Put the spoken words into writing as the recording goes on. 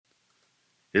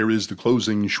Here is the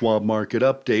closing Schwab market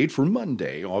update for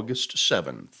Monday, August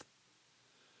 7th.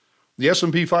 The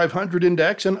S&P 500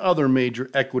 index and other major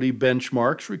equity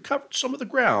benchmarks recovered some of the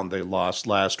ground they lost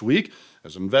last week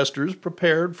as investors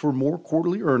prepared for more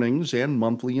quarterly earnings and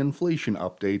monthly inflation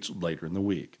updates later in the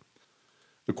week.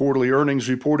 The quarterly earnings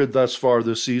reported thus far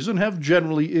this season have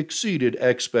generally exceeded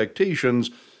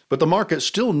expectations, but the market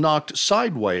still knocked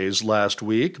sideways last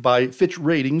week by Fitch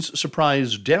Ratings'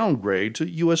 surprise downgrade to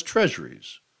U.S.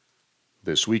 Treasuries.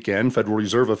 This weekend, Federal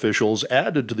Reserve officials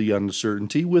added to the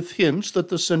uncertainty with hints that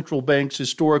the central bank's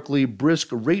historically brisk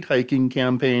rate hiking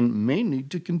campaign may need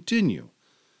to continue.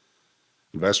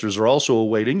 Investors are also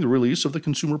awaiting the release of the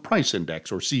Consumer Price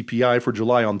Index, or CPI, for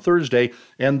July on Thursday,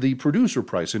 and the Producer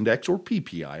Price Index, or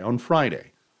PPI, on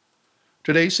Friday.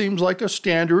 Today seems like a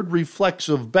standard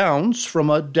reflexive bounce from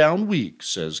a down week,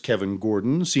 says Kevin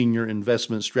Gordon, senior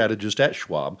investment strategist at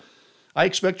Schwab. I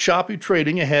expect choppy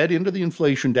trading ahead into the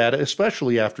inflation data,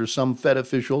 especially after some Fed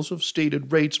officials have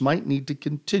stated rates might need to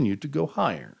continue to go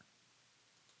higher.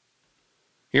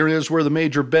 Here is where the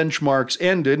major benchmarks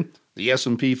ended. The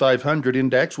S&P 500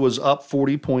 index was up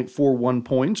 40.41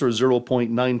 points, or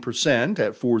 0.9%,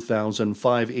 at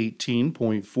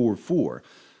 4,518.44.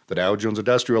 The Dow Jones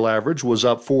Industrial Average was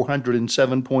up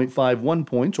 407.51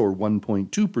 points, or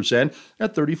 1.2%,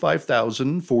 at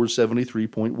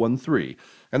 35,473.13.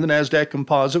 And the Nasdaq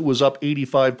Composite was up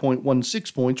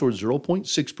 85.16 points, or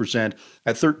 0.6%,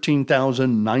 at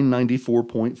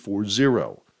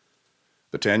 13,994.40.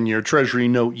 The 10-year Treasury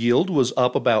note yield was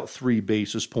up about 3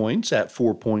 basis points at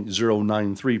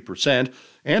 4.093%,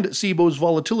 and Cboe's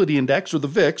Volatility Index, or the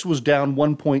VIX, was down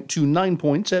 1.29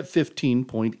 points at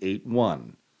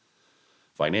 15.81.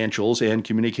 Financials and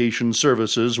communication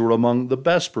services were among the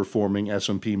best-performing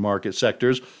S&P market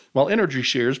sectors, while energy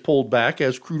shares pulled back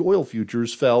as crude oil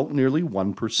futures fell nearly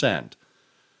 1%.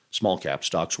 Small-cap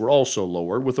stocks were also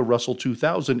lower, with the Russell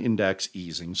 2000 index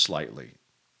easing slightly.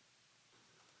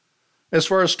 As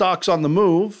far as stocks on the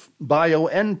move,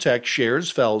 BioNTech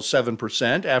shares fell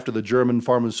 7% after the German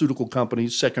pharmaceutical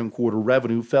company's second quarter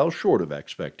revenue fell short of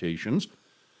expectations.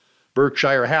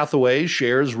 Berkshire Hathaway's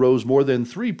shares rose more than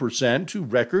 3% to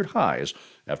record highs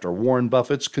after Warren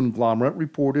Buffett's conglomerate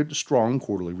reported strong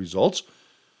quarterly results.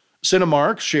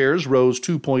 Cinemark's shares rose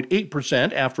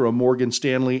 2.8% after a Morgan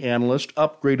Stanley analyst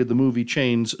upgraded the movie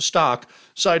chain's stock,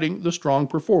 citing the strong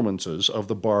performances of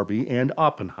the Barbie and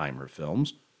Oppenheimer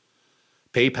films.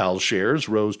 PayPal's shares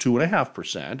rose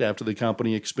 2.5% after the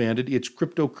company expanded its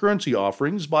cryptocurrency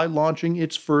offerings by launching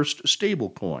its first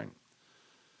stablecoin.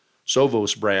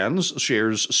 Sovos Brands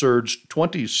shares surged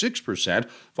 26%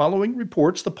 following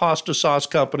reports the pasta sauce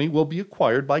company will be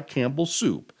acquired by Campbell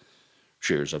Soup.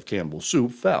 Shares of Campbell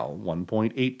Soup fell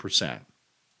 1.8%.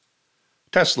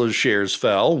 Tesla's shares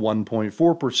fell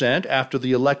 1.4% after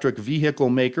the electric vehicle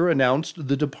maker announced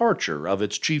the departure of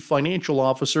its chief financial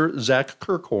officer, Zach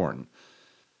Kirkhorn.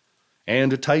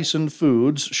 And Tyson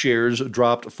Foods shares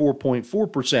dropped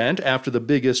 4.4% after the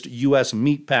biggest U.S.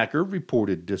 meat packer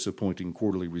reported disappointing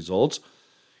quarterly results.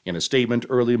 In a statement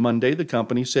early Monday, the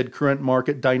company said current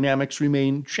market dynamics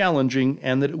remain challenging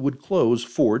and that it would close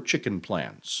 4 chicken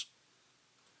plants.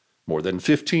 More than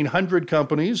 1,500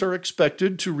 companies are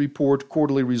expected to report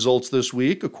quarterly results this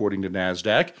week, according to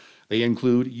NASDAQ. They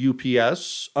include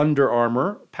UPS, Under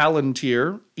Armour,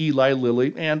 Palantir, Eli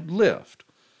Lilly, and Lyft.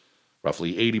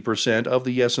 Roughly 80% of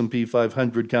the S&P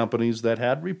 500 companies that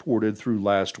had reported through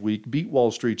last week beat Wall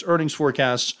Street's earnings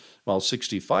forecasts, while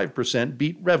 65%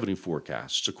 beat revenue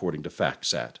forecasts, according to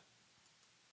FactSet.